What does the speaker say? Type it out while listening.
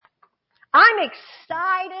I'm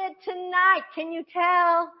excited tonight. Can you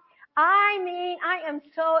tell? I am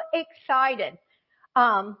so excited.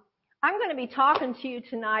 I'm going to be talking to you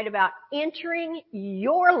tonight about entering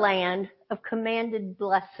your land of commanded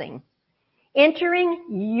blessing. Entering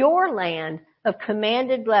your land of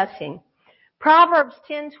commanded blessing. Proverbs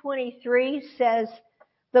 10:23 says,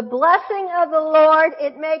 "The blessing of the Lord,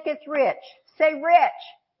 it maketh rich." Say rich.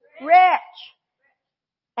 Rich.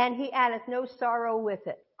 And he addeth no sorrow with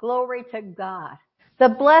it. Glory to God. The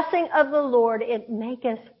blessing of the Lord, it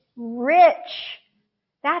maketh rich.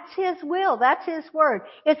 That's His will. That's His word.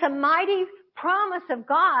 It's a mighty promise of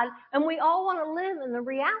God, and we all want to live in the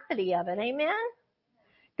reality of it. Amen?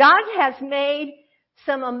 God has made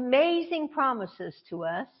some amazing promises to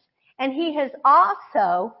us, and He has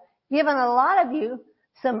also given a lot of you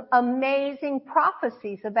some amazing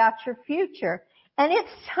prophecies about your future. And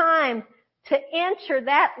it's time to enter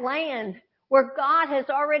that land where God has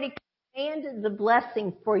already commanded the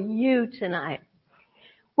blessing for you tonight.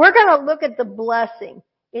 We're going to look at the blessing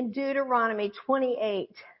in Deuteronomy 28.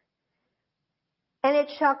 "And it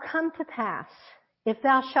shall come to pass, if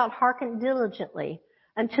thou shalt hearken diligently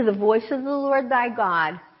unto the voice of the Lord thy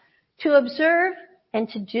God, to observe and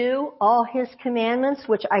to do all His commandments,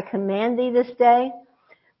 which I command thee this day,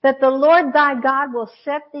 that the Lord thy God will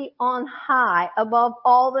set thee on high above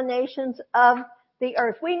all the nations of the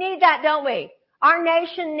earth." We need that, don't we? Our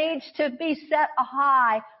nation needs to be set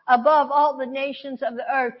high above all the nations of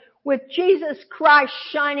the earth, with Jesus Christ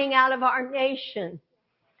shining out of our nation.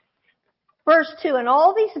 Verse 2, "And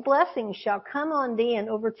all these blessings shall come on thee and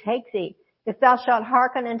overtake thee, if thou shalt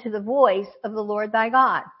hearken unto the voice of the Lord thy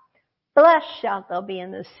God. Blessed shalt thou be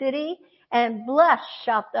in the city, and blessed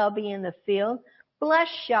shalt thou be in the field.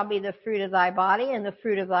 Blessed shall be the fruit of thy body, and the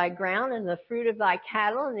fruit of thy ground, and the fruit of thy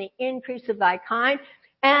cattle, and the increase of thy kind,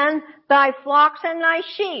 and thy flocks and thy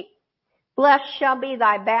sheep. Blessed shall be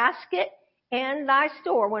thy basket and thy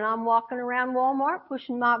store." When I'm walking around Walmart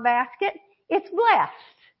pushing my basket, it's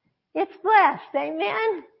blessed. It's blessed.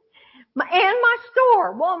 Amen? And my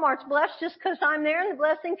store. Walmart's blessed just because I'm there and the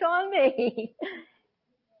blessing's on me.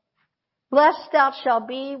 "Blessed thou shalt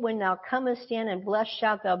be when thou comest in, and blessed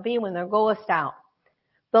shalt thou be when thou goest out.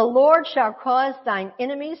 The Lord shall cause thine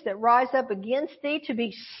enemies that rise up against thee to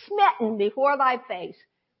be smitten before thy face.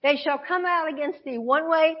 They shall come out against thee one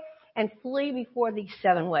way and flee before thee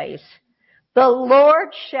 7 ways. The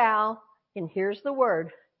Lord shall," and here's the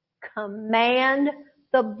word, "command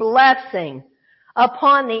the blessing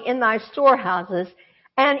upon thee in thy storehouses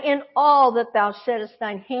and in all that thou settest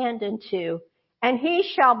thine hand unto. And He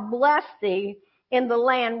shall bless thee in the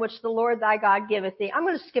land which the Lord thy God giveth thee." I'm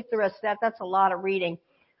going to skip the rest of that. That's a lot of reading.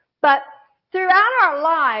 But throughout our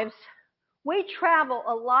lives, we travel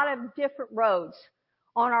a lot of different roads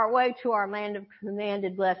on our way to our land of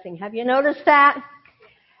commanded blessing. Have you noticed that?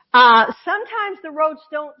 Sometimes the roads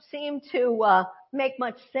don't seem to make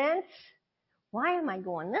much sense. Why am I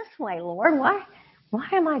going this way, Lord? Why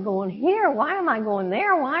am I going here? Why am I going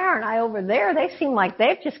there? Why aren't I over there? They seem like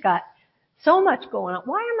they've just got so much going on.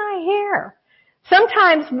 Why am I here?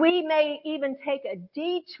 Sometimes we may even take a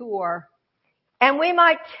detour, and we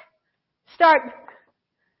might start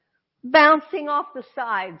bouncing off the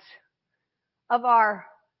sides of our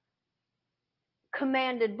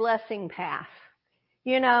commanded blessing path.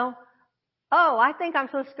 You know, oh, I think I'm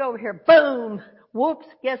supposed to go over here. Boom. Whoops.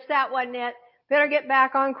 Guess that wasn't it. Better get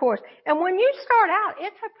back on course. And when you start out,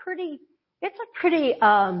 it's a pretty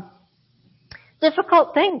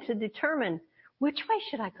difficult thing to determine which way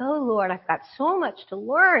should I go, Lord? I've got so much to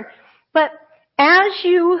learn. But as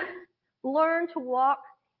you learn to walk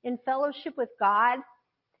in fellowship with God,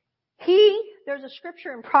 there's a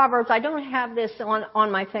scripture in Proverbs. I don't have this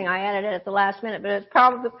on my thing. I added it at the last minute, but it's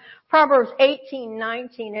Proverbs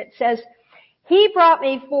 18:19. It says, "He brought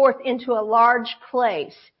me forth into a large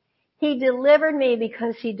place. He delivered me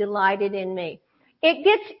because He delighted in me." It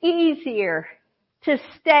gets easier to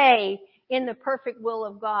stay in the perfect will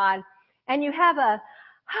of God, and you have a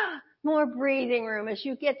more breathing room as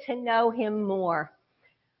you get to know Him more.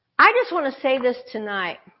 I just want to say this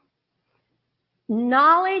tonight.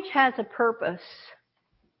 Knowledge has a purpose,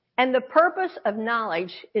 and the purpose of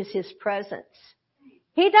knowledge is His presence.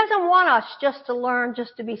 He doesn't want us just to learn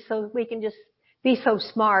just to be so we can just be so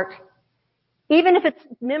smart. Even if it's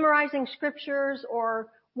memorizing scriptures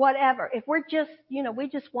or whatever. If we're just, we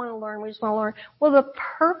just want to learn, Well, the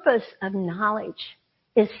purpose of knowledge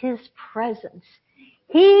is His presence.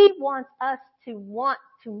 He wants us to want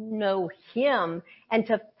to know Him and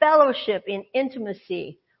to fellowship in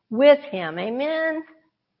intimacy with Him. Amen?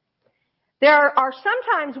 There are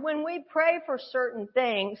sometimes when we pray for certain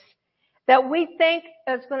things that we think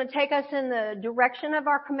is going to take us in the direction of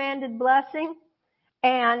our commanded blessing.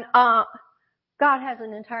 And God has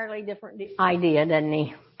an entirely different idea, doesn't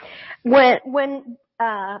he? When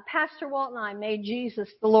Pastor Walt and I made Jesus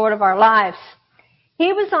the Lord of our lives,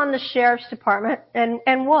 he was on the sheriff's department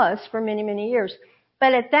and was for many, many years.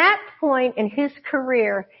 But at that point in his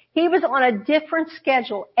career, he was on a different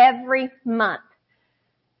schedule every month.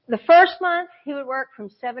 The first month, he would work from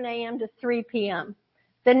 7 a.m. to 3 p.m.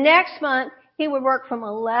 The next month, he would work from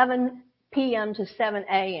 11 p.m. to 7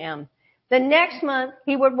 a.m. The next month,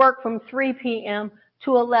 he would work from 3 p.m.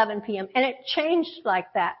 to 11 p.m. And it changed like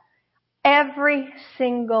that every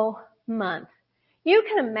single month. You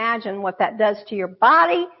can imagine what that does to your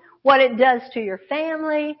body, what it does to your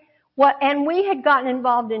family, and we had gotten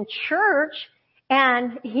involved in church,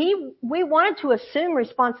 and we wanted to assume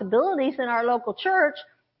responsibilities in our local church,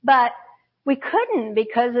 but we couldn't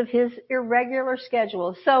because of his irregular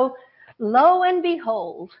schedule. So lo and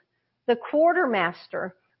behold, the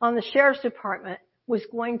quartermaster on the sheriff's department was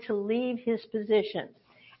going to leave his position.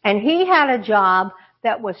 And he had a job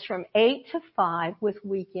that was from 8 to 5 with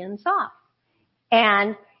weekends off.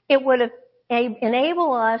 And it would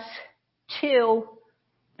enable us to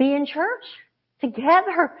be in church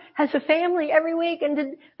together as a family every week and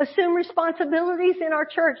to assume responsibilities in our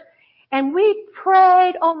church. And we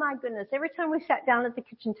prayed, oh my goodness, every time we sat down at the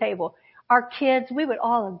kitchen table, our kids, we would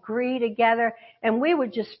all agree together and we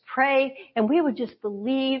would just pray and we would just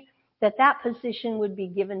believe that that position would be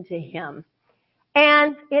given to him.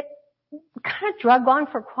 And it kind of drug on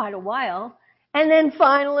for quite a while. And then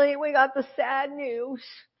finally we got the sad news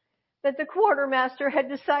that the quartermaster had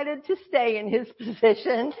decided to stay in his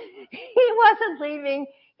position. He wasn't leaving.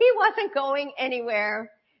 He wasn't going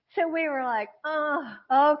anywhere. So we were like,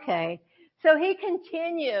 oh, okay. So he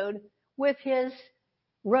continued with his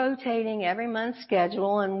rotating every month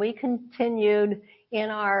schedule, and we continued in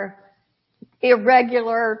our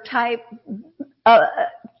irregular type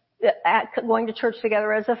going to church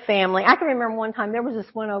together as a family. I can remember one time there was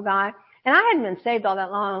this one old guy, and I hadn't been saved all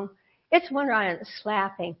that long. It's wonder I ended up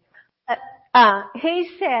slapping. He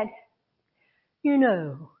said,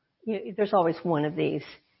 there's always one of these,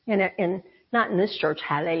 and not in this church,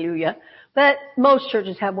 hallelujah, but most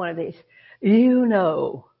churches have one of these.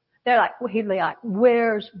 They're like, he'd be like,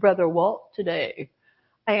 where's Brother Walt today?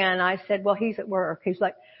 And I said, well, he's at work. He's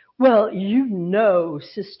like, well,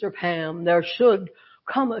 Sister Pam, there should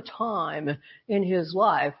come a time in his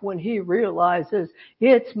life when he realizes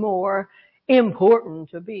it's more important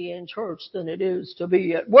to be in church than it is to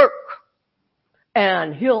be at work.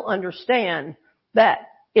 And he'll understand that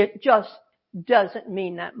it just doesn't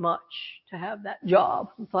mean that much to have that job.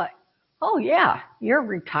 It's like, oh yeah, you're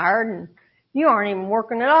retired and you aren't even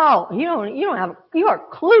working at all. You are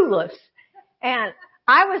clueless. And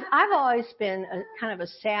I've always been a kind of a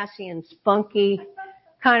sassy and spunky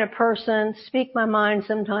kind of person. Speak my mind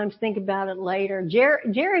sometimes, think about it later.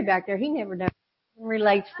 Jerry back there, he never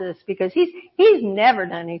relates to this because he's never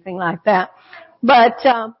done anything like that. But,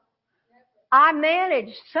 I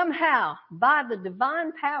managed somehow by the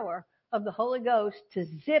divine power of the Holy Ghost to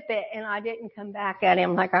zip it, and I didn't come back at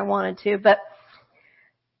him like I wanted to. But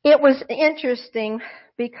it was interesting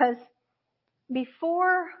because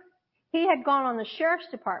before he had gone on the sheriff's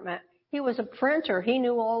department, he was a printer. He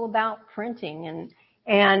knew all about printing,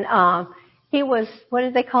 and he was, what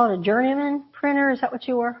did they call it, a journeyman printer? Is that what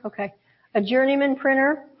you were? Okay. A journeyman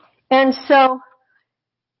printer. And so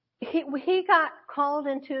he got called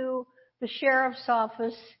into the sheriff's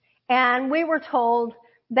office, and we were told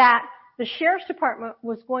that the sheriff's department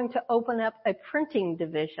was going to open up a printing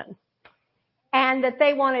division, and that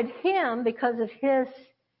they wanted him, because of his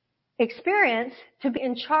experience, to be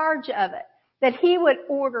in charge of it, that he would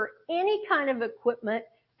order any kind of equipment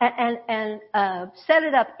and set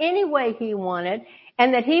it up any way he wanted,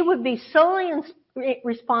 and that he would be solely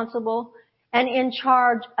responsible and in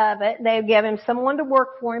charge of it. They gave him someone to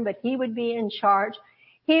work for him, but he would be in charge.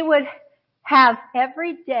 He would have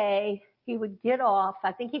every day, he would get off.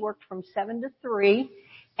 I think he worked from 7 to 3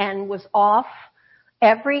 and was off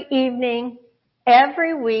every evening,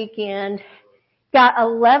 every weekend, got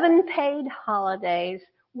 11 paid holidays,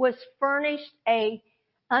 was furnished a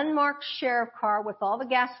unmarked sheriff car with all the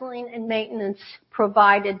gasoline and maintenance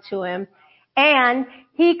provided to him, and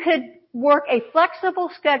he could work a flexible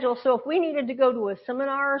schedule. So if we needed to go to a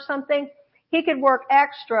seminar or something, he could work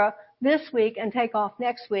extra this week and take off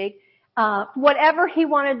next week. Whatever he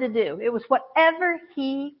wanted to do. It was whatever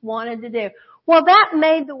he wanted to do. Well, that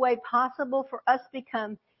made the way possible for us to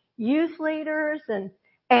become youth leaders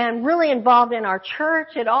and really involved in our church.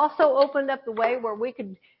 It also opened up the way where we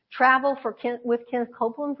could travel with Kenneth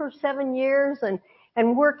Copeland for 7 years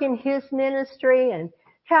and work in his ministry, and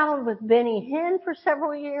traveled with Benny Hinn for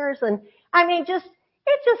several years. And I mean, it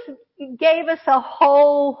just gave us a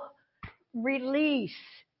whole release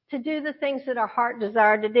to do the things that our heart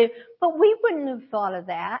desired to do. But we wouldn't have thought of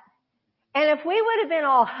that. And if we would have been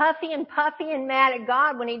all huffy and puffy and mad at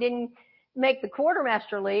God when he didn't make the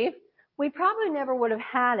quartermaster leave, we probably never would have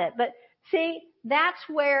had it. But see, that's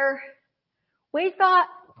where we thought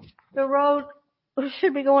the road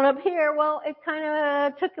should be going up here. Well, it kind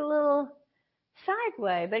of took a little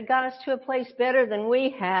sideway, but got us to a place better than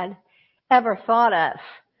we had ever thought of.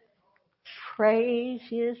 Praise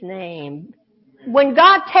his name. When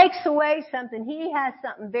God takes away something, he has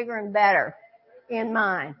something bigger and better in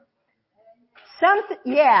mind.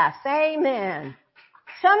 Yes, amen.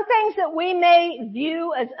 Some things that we may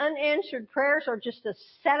view as unanswered prayers are just a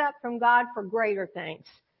setup from God for greater things.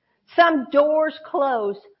 Some doors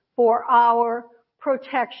close for our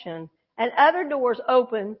protection, and other doors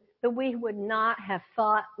open that we would not have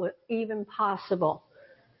thought were even possible.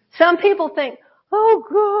 Some people think, oh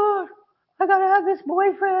God, I gotta have this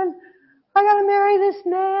boyfriend. I gotta marry this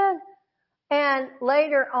man. And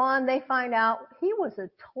later on they find out he was a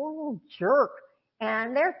total jerk.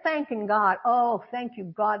 And they're thanking God. Oh, thank you,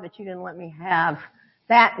 God, that you didn't let me have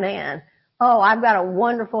that man. Oh, I've got a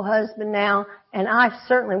wonderful husband now, and I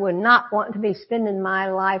certainly would not want to be spending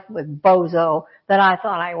my life with bozo that I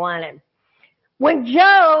thought I wanted. When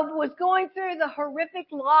Job was going through the horrific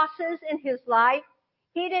losses in his life,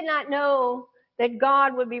 he did not know that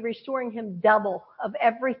God would be restoring him double of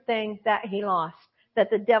everything that he lost,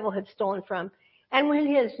 that the devil had stolen from. And when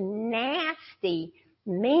his nasty,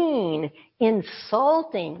 mean,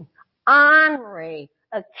 insulting, ornery,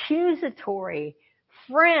 accusatory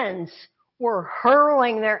friends were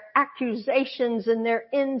hurling their accusations and their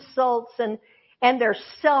insults and their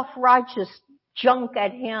self-righteous junk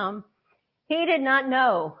at him, he did not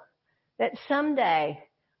know that someday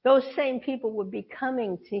those same people would be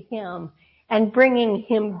coming to him and bringing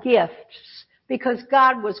him gifts, because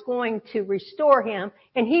God was going to restore him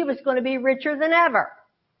and he was going to be richer than ever.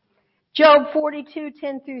 Job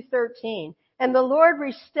 42:10-13. And the Lord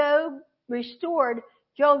restored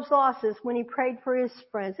Job's losses when he prayed for his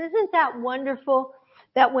friends. Isn't that wonderful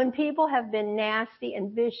that when people have been nasty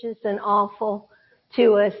and vicious and awful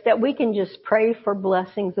to us, that we can just pray for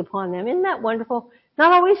blessings upon them? Isn't that wonderful?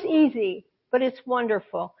 Not always easy, but it's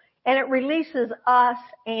wonderful. And it releases us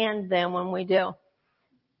and them when we do.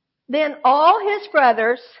 Then all his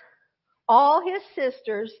brothers, all his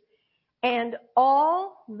sisters, and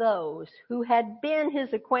all those who had been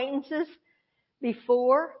his acquaintances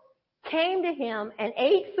before came to him and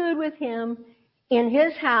ate food with him in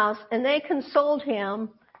his house, and they consoled him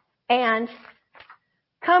and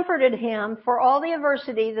comforted him for all the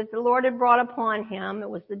adversity that the Lord had brought upon him. It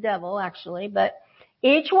was the devil, actually, but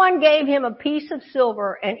each one gave him a piece of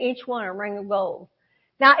silver and each one a ring of gold.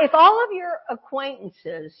 Now, if all of your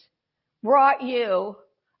acquaintances brought you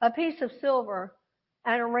a piece of silver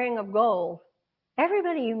and a ring of gold,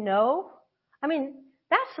 everybody you know, I mean,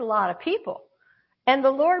 that's a lot of people. And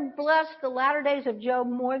the Lord blessed the latter days of Job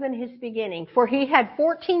more than his beginning, for he had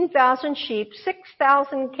 14,000 sheep,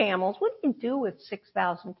 6,000 camels. What do you do with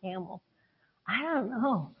 6,000 camels? I don't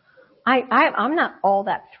know. I'm not all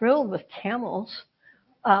that thrilled with camels.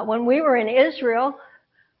 When we were in Israel,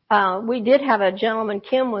 we did have a gentleman,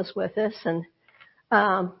 Kim was with us, and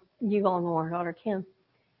you all know our daughter Kim.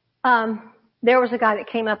 There was a guy that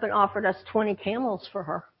came up and offered us 20 camels for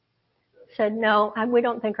her. Said, no, we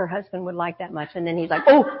don't think her husband would like that much. And then he's like,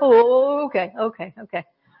 okay.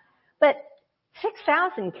 But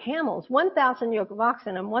 6,000 camels, 1,000 yoke of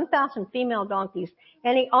oxen, and 1,000 female donkeys.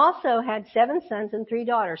 And he also had 7 sons and 3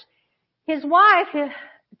 daughters. His wife, his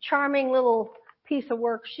charming little piece of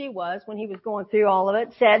work she was when he was going through all of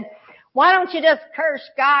it, said, why don't you just curse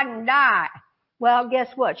God and die? Well, guess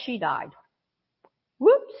what? She died.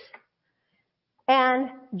 Whoops.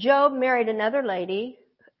 And Job married another lady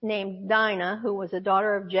named Dinah, who was a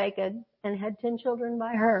daughter of Jacob and had 10 children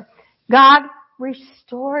by her. God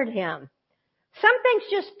restored him. Some things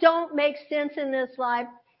just don't make sense in this life,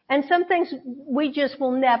 and some things we just will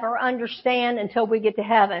never understand until we get to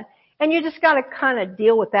heaven. And you just got to kind of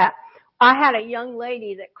deal with that. I had a young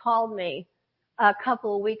lady that called me a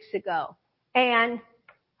couple of weeks ago, and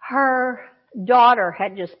her daughter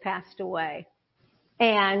had just passed away.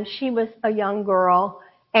 And she was a young girl,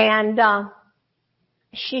 and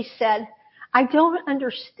she said, I don't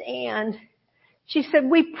understand. She said,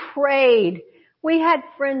 we prayed. We had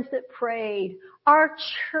friends that prayed. Our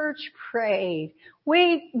church prayed.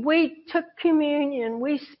 We took communion.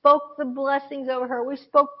 We spoke the blessings over her. We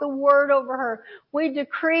spoke the word over her. We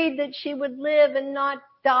decreed that she would live and not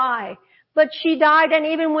die. But she died, and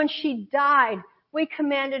even when she died, we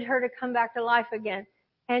commanded her to come back to life again.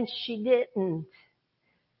 And she didn't.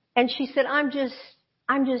 And she said, I'm just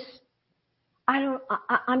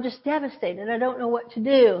devastated. I don't know what to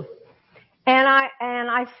do. And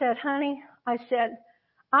I said, honey, I said,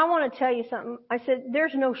 I want to tell you something. I said,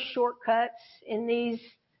 there's no shortcuts in these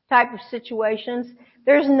type of situations.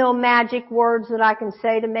 There's no magic words that I can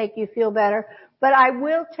say to make you feel better. But I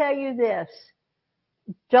will tell you this.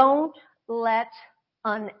 Don't let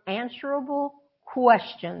unanswerable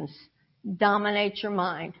questions dominate your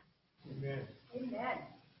mind. Amen. Amen.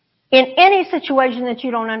 In any situation that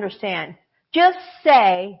you don't understand, just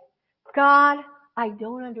say, God, I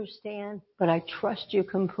don't understand, but I trust you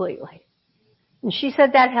completely. And she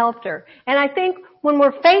said that helped her. And I think when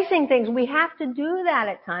we're facing things, we have to do that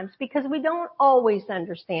at times because we don't always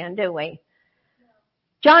understand, do we?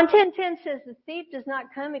 John 10:10 says, the thief does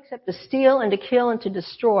not come except to steal and to kill and to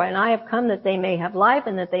destroy. And I have come that they may have life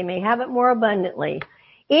and that they may have it more abundantly.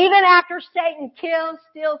 Even after Satan kills,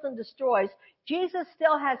 steals, and destroys, Jesus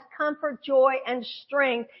still has comfort, joy, and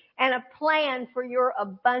strength and a plan for your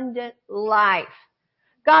abundant life.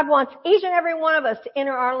 God wants each and every one of us to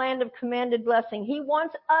enter our land of commanded blessing. He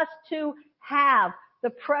wants us to have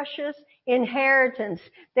the precious inheritance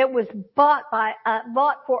that was bought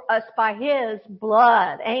for us by His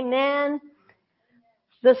blood. Amen.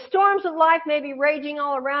 The storms of life may be raging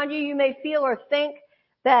all around you. You may feel or think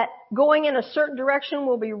that going in a certain direction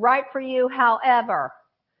will be right for you. However,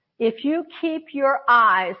 if you keep your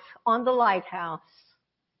eyes on the lighthouse,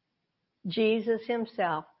 Jesus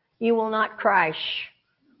Himself, you will not crash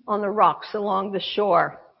on the rocks along the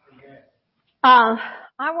shore. I'm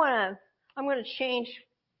going to change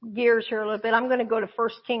gears here a little bit. I'm going to go to 1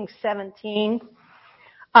 Kings 17.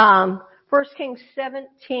 1 Kings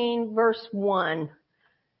 17 verse 1.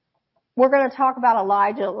 We're going to talk about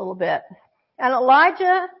Elijah a little bit. And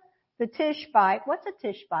Elijah, the Tishbite. What's a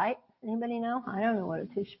Tishbite? Anybody know? I don't know what a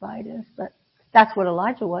Tishbite is, but that's what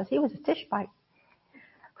Elijah was. He was a Tishbite.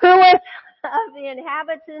 Who was of the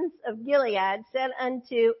inhabitants of Gilead, said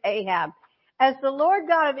unto Ahab, as the Lord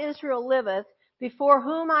God of Israel liveth, before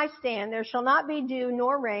whom I stand, there shall not be dew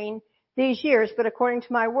nor rain these years, but according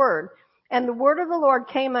to my word. And the word of the Lord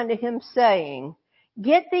came unto him, saying,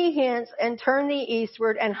 get thee hence, and turn thee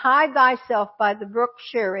eastward, and hide thyself by the brook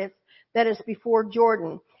Cherith, that is before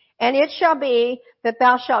Jordan. And it shall be that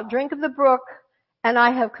thou shalt drink of the brook, and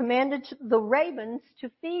I have commanded the ravens to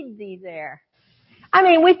feed thee there. I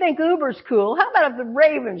mean, we think Uber's cool. How about if the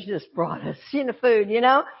ravens just brought us, food,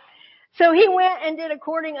 So he went and did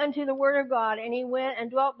according unto the word of God, and he went and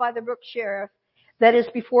dwelt by the brook Cherith, that is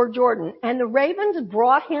before Jordan. And the ravens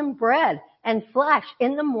brought him bread and flesh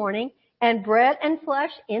in the morning, and bread and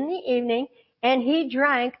flesh in the evening, and he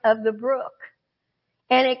drank of the brook.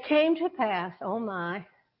 And it came to pass, oh my,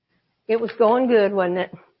 it was going good, wasn't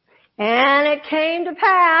it? And it came to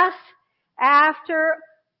pass after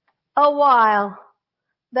a while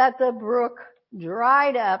that the brook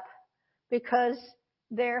dried up because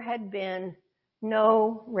there had been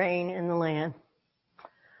no rain in the land.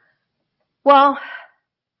 Well,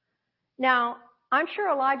 now, I'm sure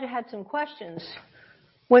Elijah had some questions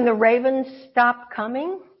when the ravens stopped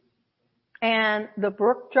coming and the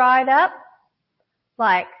brook dried up.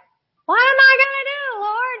 Like, what am I going to do,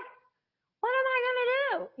 Lord? What am I going to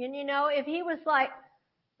do? And if he was like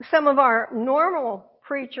some of our normal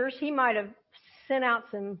preachers, he might have sent out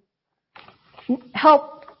some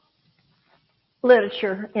help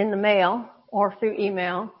literature in the mail or through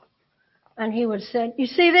email. And he would have said, you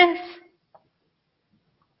see this?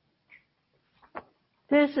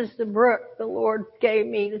 This is the brook the Lord gave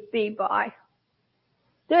me to be by.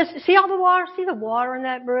 See all the water? See the water in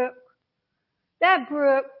that brook? That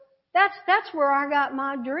brook, that's where I got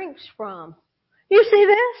my drinks from. You see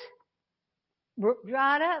this? Brook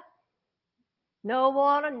dried up. No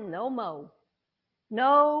water, no mo.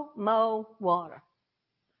 No mo water.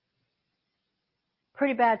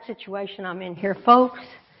 Pretty bad situation I'm in here, folks.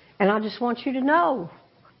 And I just want you to know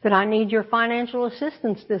that I need your financial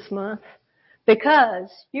assistance this month. Because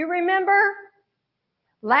you remember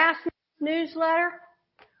last newsletter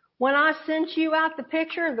when I sent you out the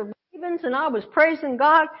picture of the ravens and I was praising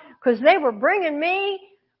God because they were bringing me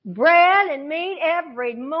bread and meat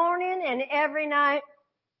every morning and every night.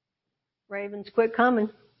 Ravens quit coming.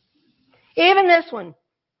 Even this one.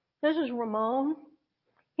 This is Ramon.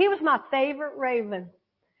 He was my favorite raven.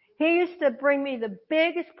 He used to bring me the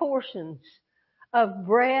biggest portions of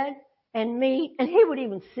bread and meat, and he would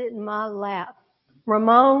even sit in my lap.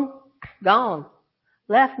 Ramon, gone,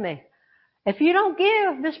 left me. If you don't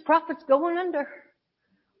give, this prophet's going under.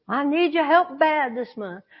 I need your help bad this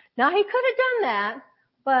month. Now he could have done that,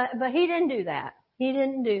 but he didn't do that. He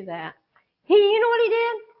didn't do that. You know what he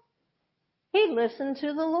did? He listened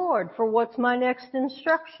to the Lord for what's my next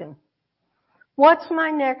instruction. What's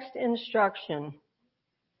my next instruction?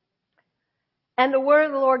 And the word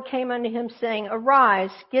of the Lord came unto him, saying, Arise,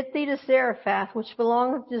 get thee to Zarephath, which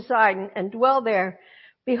belongeth to Zidon, and dwell there.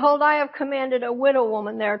 Behold, I have commanded a widow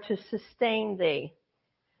woman there to sustain thee.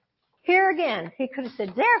 Here again, he could have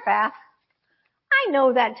said, Zarephath, I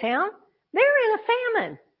know that town. They're in a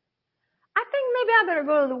famine. I think maybe I better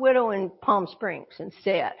go to the widow in Palm Springs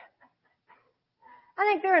instead. I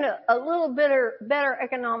think they're in a little better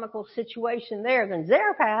economical situation there than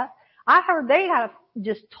Zarephath. I heard they had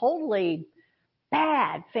just totally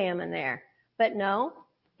bad famine there. But no,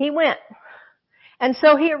 he went. And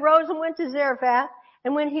so he arose and went to Zarephath.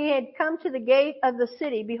 And when he had come to the gate of the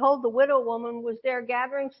city, behold, the widow woman was there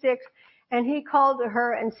gathering sticks. And he called to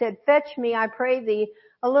her and said, Fetch me, I pray thee,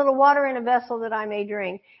 a little water in a vessel that I may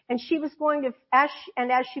drink. And as she was going to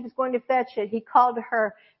fetch it, he called to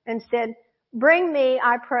her and said, Bring me,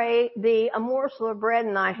 I pray thee, a morsel of bread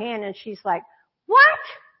in thy hand. And she's like, What?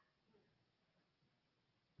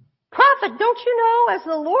 Prophet, don't you know, as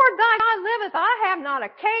the Lord thy God liveth, I have not a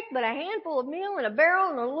cake, but a handful of meal in a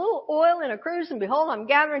barrel and a little oil in a cruse. And behold, I'm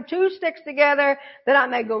gathering 2 sticks together that I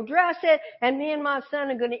may go dress it, and me and my son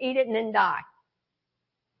are going to eat it and then die.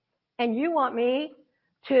 And you want me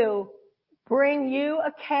to bring you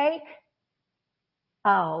a cake?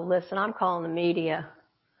 Oh, listen, I'm calling the media.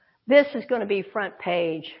 This is going to be front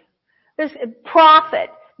page. This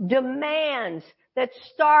prophet demands that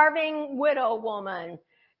starving widow woman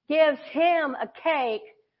gives him a cake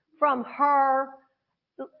from her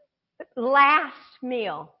last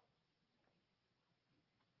meal.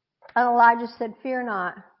 And Elijah said, Fear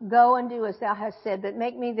not, go and do as thou hast said, but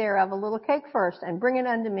make me thereof a little cake first, and bring it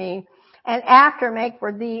unto me, and after make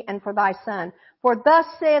for thee and for thy son. For thus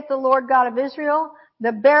saith the Lord God of Israel,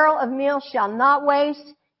 the barrel of meal shall not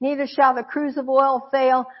waste, neither shall the cruse of oil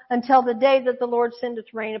fail, until the day that the Lord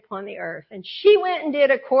sendeth rain upon the earth. And she went and did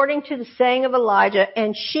according to the saying of Elijah,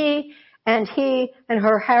 and she and he and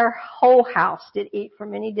her whole house did eat for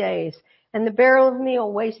many days. And the barrel of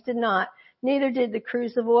meal wasted not, neither did the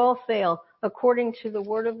cruse of oil fail, according to the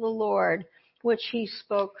word of the Lord, which he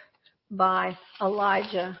spoke by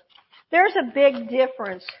Elijah. There's a big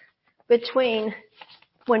difference between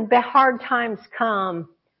when hard times come,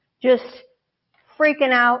 just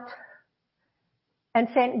freaking out and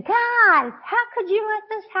saying, God, how could you let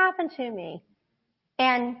this happen to me?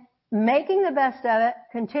 And making the best of it,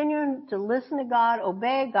 continuing to listen to God,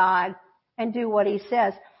 obey God, and do what he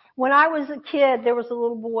says. When I was a kid, there was a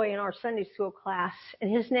little boy in our Sunday school class,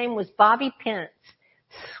 and his name was Bobby Pence.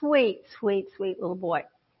 Sweet, sweet, sweet little boy.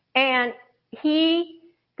 And he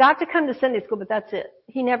got to come to Sunday school, but that's it.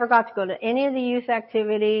 He never got to go to any of the youth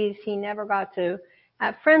activities. He never got to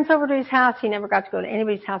have friends over to his house. He never got to go to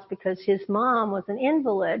anybody's house because his mom was an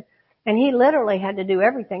invalid, and he literally had to do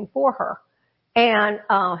everything for her. And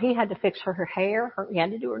he had to fix her hair. He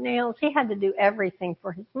had to do her nails. He had to do everything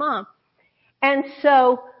for his mom. And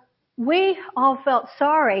so we all felt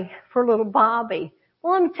sorry for little Bobby.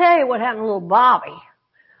 Well, let me tell you what happened to little Bobby.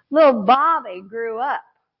 Little Bobby grew up.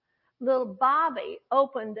 Little Bobby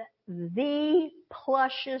opened the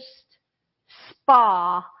plushest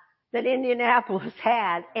spa that Indianapolis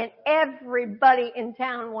had, and everybody in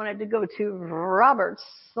town wanted to go to Robert's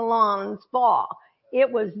Salon and Spa. It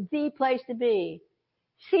was the place to be.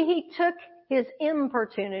 See, he took his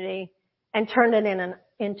importunity and turned it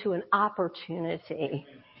into an opportunity.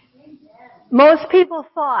 Most people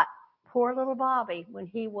thought, poor little Bobby, when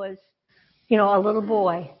he was, a little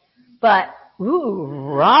boy. But,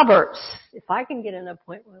 Roberts, if I can get an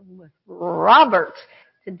appointment with Roberts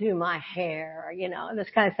to do my hair, this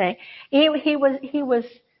kind of thing. He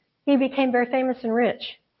became very famous and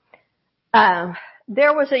rich.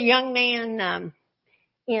 There was a young man,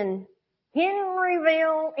 in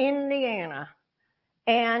Henryville, Indiana,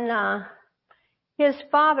 and his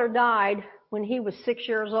father died when he was 6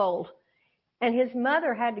 years old, and his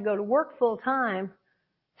mother had to go to work full time.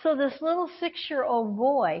 So this little 6-year-old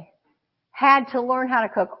boy had to learn how to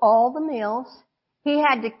cook all the meals. He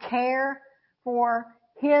had to care for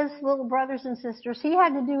his little brothers and sisters. He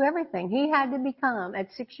had to do everything. He had to become,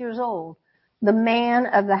 at 6 years old, the man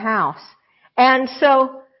of the house. And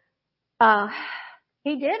so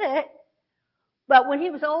he did it. But when he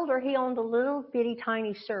was older, he owned a little bitty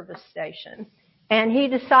tiny service station. And he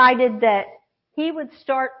decided that he would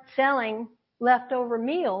start selling leftover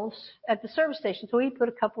meals at the service station. So he put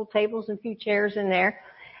a couple tables and a few chairs in there.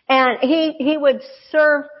 And he would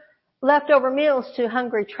serve leftover meals to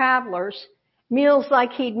hungry travelers, meals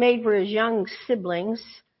like he'd made for his young siblings,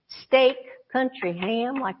 steak, country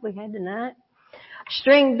ham like we had tonight,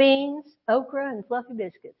 string beans, okra, and fluffy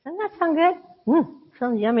biscuits. Doesn't that sound good?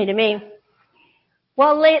 Sounds yummy to me.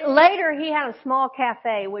 Well, later he had a small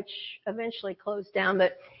cafe, which eventually closed down,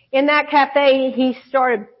 but in that cafe he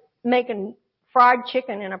started making fried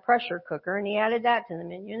chicken in a pressure cooker, and he added that to the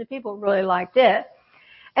menu, and the people really liked it.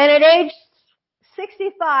 And at age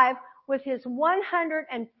 65, with his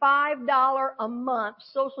 $105 a month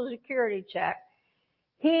Social Security check,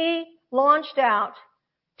 he launched out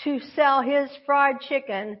to sell his fried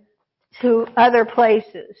chicken to other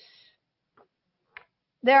places.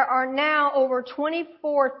 There are now over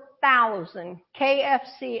 24,000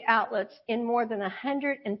 KFC outlets in more than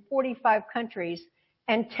 145 countries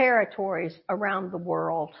and territories around the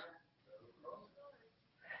world.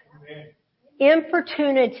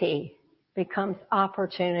 Importunity becomes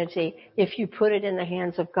opportunity if you put it in the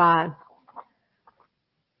hands of God.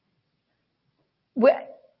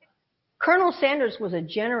 Colonel Sanders was a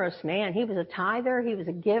generous man. He was a tither. He was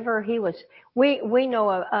a giver. We know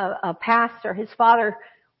a pastor. His father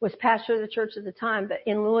was pastor of the church at the time, but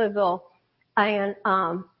in Louisville. And,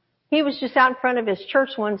 he was just out in front of his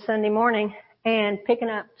church one Sunday morning and picking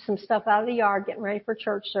up some stuff out of the yard, getting ready for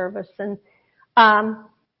church service. And,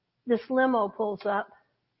 this limo pulls up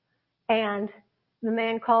and the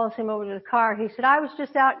man calls him over to the car. He said, I was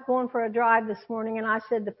just out going for a drive this morning, and I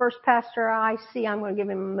said, the first pastor I see, I'm going to give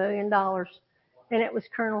him $1 million. And it was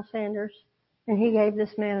Colonel Sanders. And he gave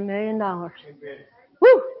this man $1 million.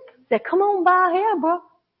 Woo! Said, come on by here, bro.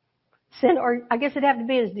 Or I guess it'd have to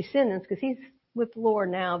be his descendants because he's with the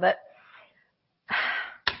Lord now. But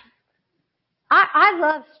I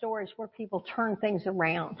love stories where people turn things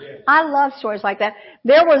around. I love stories like that.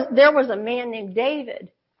 There was a man named David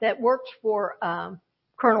that worked for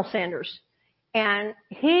Colonel Sanders, and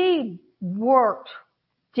he worked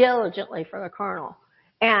diligently for the colonel.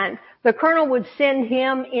 And the colonel would send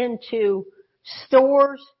him into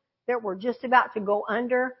stores that were just about to go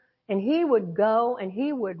under, and he would go and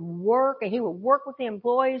he would work, and he would work with the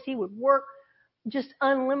employees. He would work just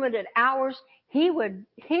unlimited hours. He would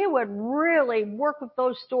really work with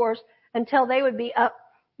those stores until they would be up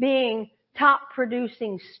being top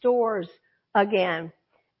producing stores again.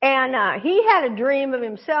 And he had a dream of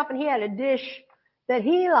himself, and he had a dish that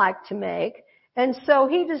he liked to make. And so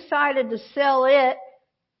he decided to sell it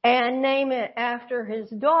and name it after his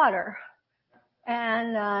daughter.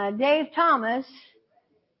 And Dave Thomas,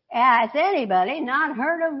 has anybody not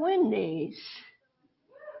heard of Wendy's?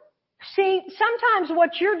 See, sometimes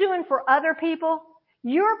what you're doing for other people,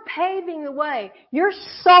 you're paving the way. You're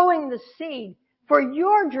sowing the seed for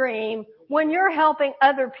your dream when you're helping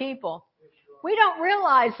other people. We don't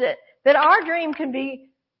realize that our dream can be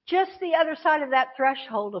just the other side of that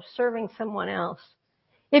threshold of serving someone else.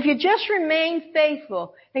 If you just remain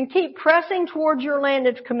faithful and keep pressing towards your land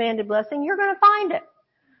of commanded blessing, you're going to find it.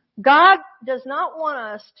 God does not want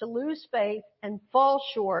us to lose faith and fall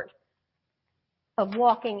short of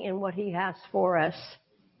walking in what He has for us.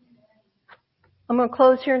 I'm going to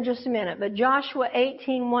close here in just a minute, but Joshua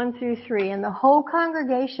 18:1-3, and the whole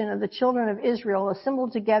congregation of the children of Israel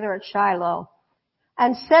assembled together at Shiloh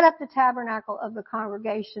and set up the tabernacle of the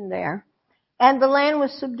congregation there. And the land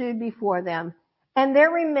was subdued before them. And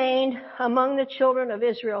there remained among the children of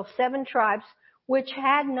Israel 7 tribes which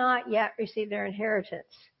had not yet received their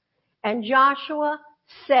inheritance. And Joshua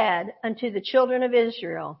said unto the children of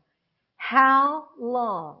Israel, how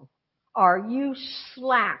long are you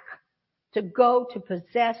slack to go to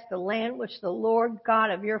possess the land which the Lord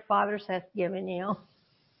God of your fathers hath given you?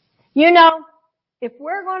 You know, if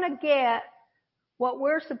we're going to get what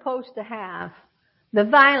we're supposed to have, the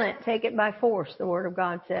violent take it by force, the Word of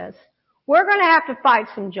God says. We're going to have to fight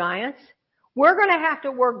some giants. We're going to have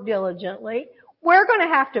to work diligently. We're going to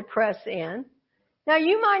have to press in. Now,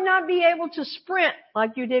 you might not be able to sprint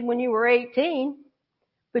like you did when you were 18,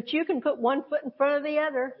 but you can put one foot in front of the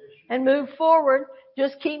other and move forward.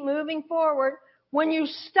 Just keep moving forward. When you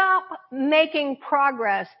stop making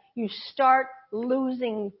progress, you start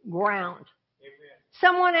losing ground. Amen.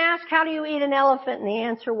 Someone asked, how do you eat an elephant? And the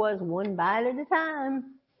answer was, one bite at a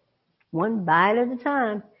time. One bite at a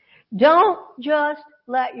time. Don't just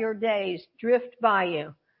let your days drift by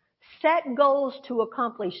you. Set goals to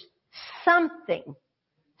accomplish something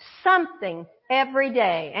every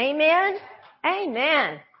day. Amen?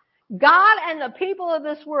 Amen. God and the people of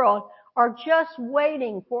this world are just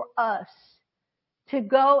waiting for us to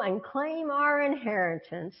go and claim our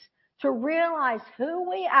inheritance, to realize who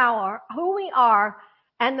we are,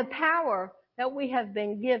 and the power that we have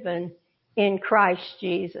been given in Christ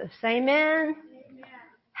Jesus. Amen? Amen.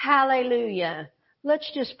 Hallelujah. Let's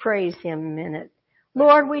just praise Him a minute.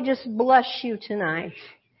 Lord, we just bless You tonight.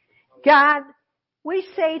 God, we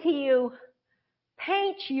say to You,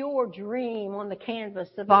 paint Your dream on the canvas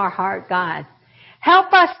of our heart, God.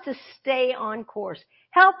 Help us to stay on course.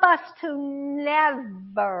 Help us to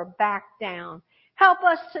never back down. Help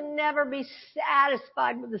us to never be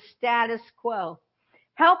satisfied with the status quo.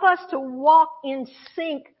 Help us to walk in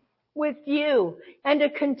sync with You and to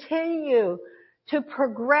continue to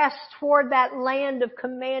progress toward that land of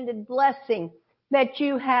commanded blessing that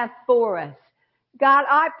You have for us. God,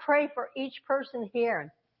 I pray for each person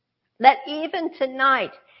here that even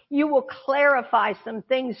tonight You will clarify some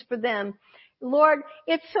things for them. Lord,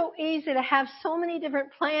 it's so easy to have so many different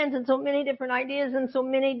plans and so many different ideas and so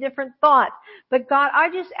many different thoughts. But God,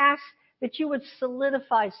 I just ask that You would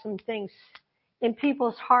solidify some things in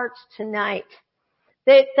people's hearts tonight.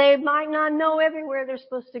 They might not know everywhere they're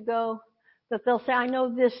supposed to go, but they'll say, I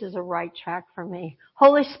know this is a right track for me.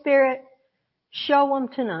 Holy Spirit, show them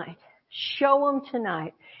tonight. Show them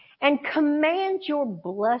tonight. And command Your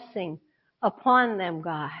blessing upon them,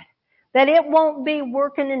 God. That it won't be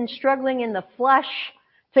working and struggling in the flesh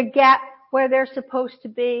to get where they're supposed to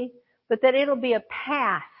be, but that it'll be a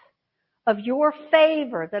path of Your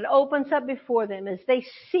favor that opens up before them as they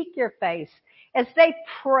seek Your face, as they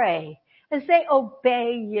pray, as they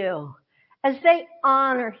obey You, as they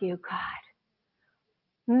honor You, God.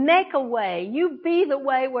 Make a way. You be the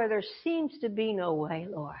way where there seems to be no way,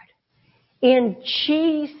 Lord. In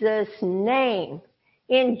Jesus' name.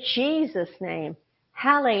 In Jesus' name.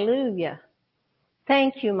 Hallelujah.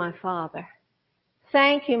 Thank You, my Father.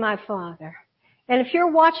 Thank You, my Father. And if you're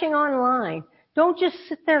watching online, don't just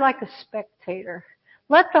sit there like a spectator.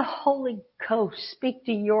 Let the Holy Ghost speak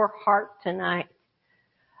to your heart tonight.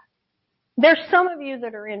 There's some of you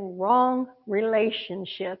that are in wrong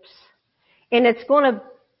relationships, and it's going to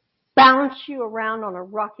bounce you around on a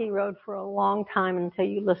rocky road for a long time until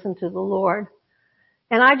you listen to the Lord.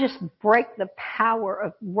 And I just break the power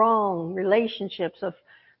of wrong relationships, of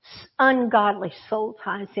ungodly soul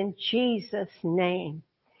ties in Jesus' name.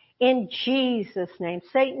 In Jesus' name.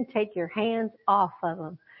 Satan, take your hands off of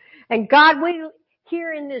them. And God, we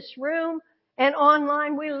here in this room and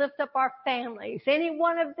online, we lift up our families. Any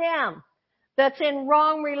one of them that's in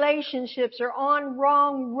wrong relationships or on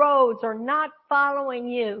wrong roads or not following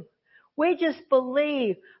You, we just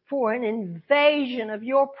believe for an invasion of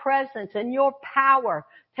Your presence and Your power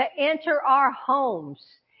to enter our homes,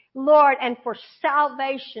 Lord, and for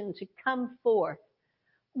salvation to come forth.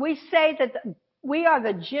 We say that we are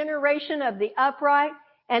the generation of the upright,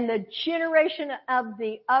 and the generation of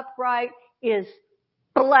the upright is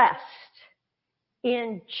blessed.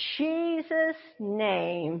 In Jesus'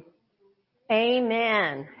 name,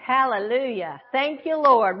 amen. Hallelujah. Thank You,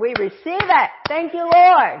 Lord. We receive it. Thank You,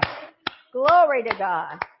 Lord. Glory to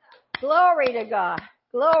God. Glory to God.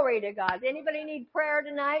 Glory to God. Anybody need prayer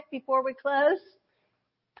tonight before we close?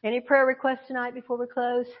 Any prayer requests tonight before we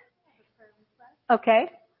close? Okay.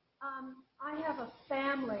 I have a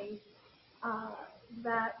family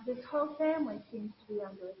that this whole family seems to be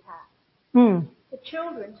under attack. The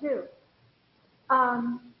children too.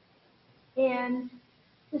 And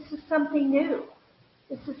this is something new.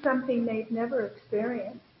 This is something they've never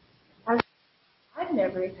experienced. I've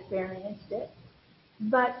never experienced it.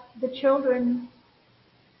 But the children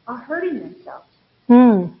are hurting themselves.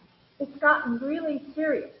 It's gotten really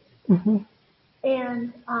serious. Mm-hmm.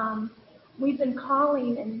 And we've been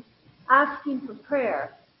calling and asking for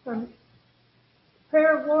prayer from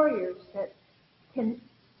prayer warriors that can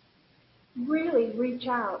really reach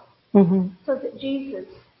out so that Jesus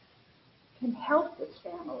can help this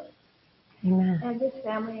family. Amen. And this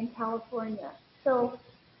family in California. So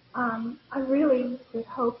I really would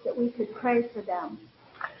hope that we could pray for them,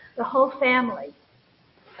 the whole family.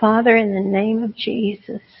 Father, in the name of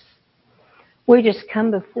Jesus, we just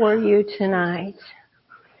come before You tonight.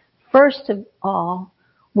 First of all,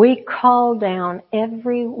 we call down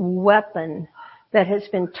every weapon that has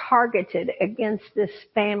been targeted against this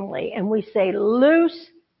family, and we say, loose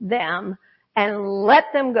them and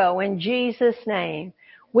let them go in Jesus' name.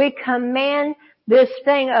 We command this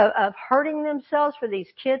thing of hurting themselves for these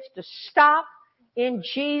kids to stop in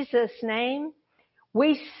Jesus' name.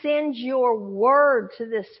 We send Your word to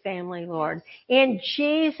this family, Lord. In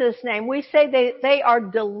Jesus' name, we say they are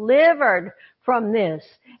delivered from this.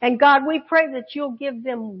 And God, we pray that You'll give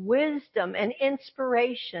them wisdom and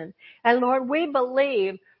inspiration. And Lord, we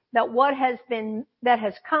believe that what has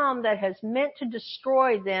come that has meant to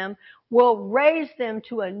destroy them will raise them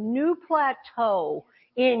to a new plateau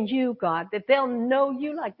in you, God, that they'll know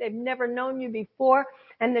you like they've never known you before,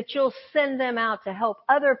 and that you'll send them out to help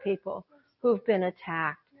other people who've been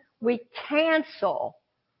attacked. We cancel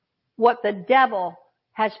what the devil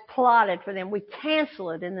has plotted for them. We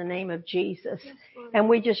cancel it in the name of Jesus. And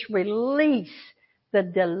we just release the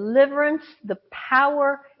deliverance, the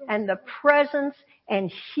power, and the presence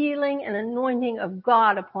and healing and anointing of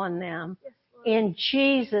God upon them. In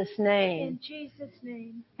Jesus' name. In Jesus'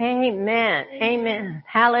 name. Amen. Amen.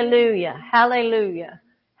 Hallelujah. Hallelujah.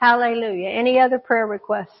 Hallelujah. Any other prayer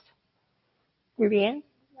requests? Vivian?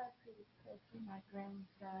 I'd like you to pray for my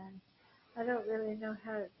grandson. I don't really know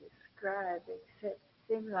how to describe it, except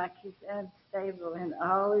it seems like he's unstable in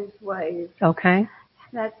all his ways. Okay.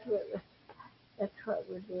 That's what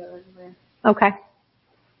we're dealing with. Okay.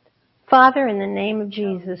 Father, in the name of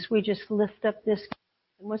Jesus, we just lift up this,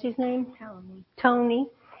 what's his name? Tony.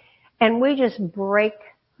 And we just break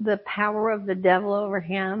the power of the devil over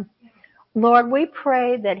him. Lord, we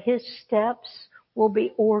pray that his steps will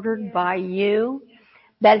be ordered by you,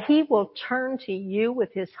 that he will turn to you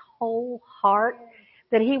with his whole heart,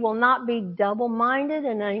 that he will not be double-minded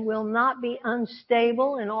and that he will not be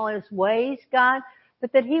unstable in all his ways, God,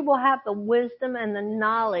 but that he will have the wisdom and the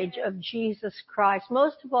knowledge of Jesus Christ.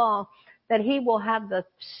 Most of all, that he will have the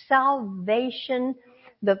salvation,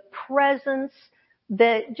 the presence,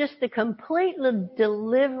 just the complete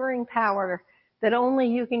delivering power that only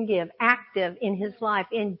you can give, active in his life.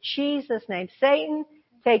 In Jesus' name. Satan,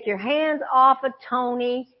 take your hands off of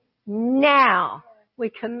Tony now. We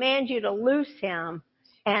command you to loose him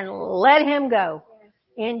and let him go.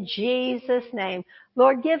 In Jesus' name.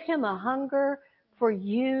 Lord, give him a hunger for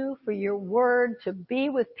you, for your word, to be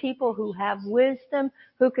with people who have wisdom,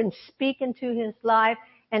 who can speak into his life,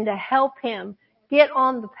 and to help him get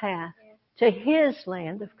on the path to his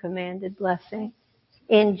land of commanded blessing.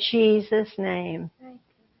 In Jesus' name.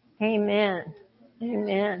 Amen.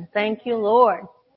 Amen. Thank you, Lord.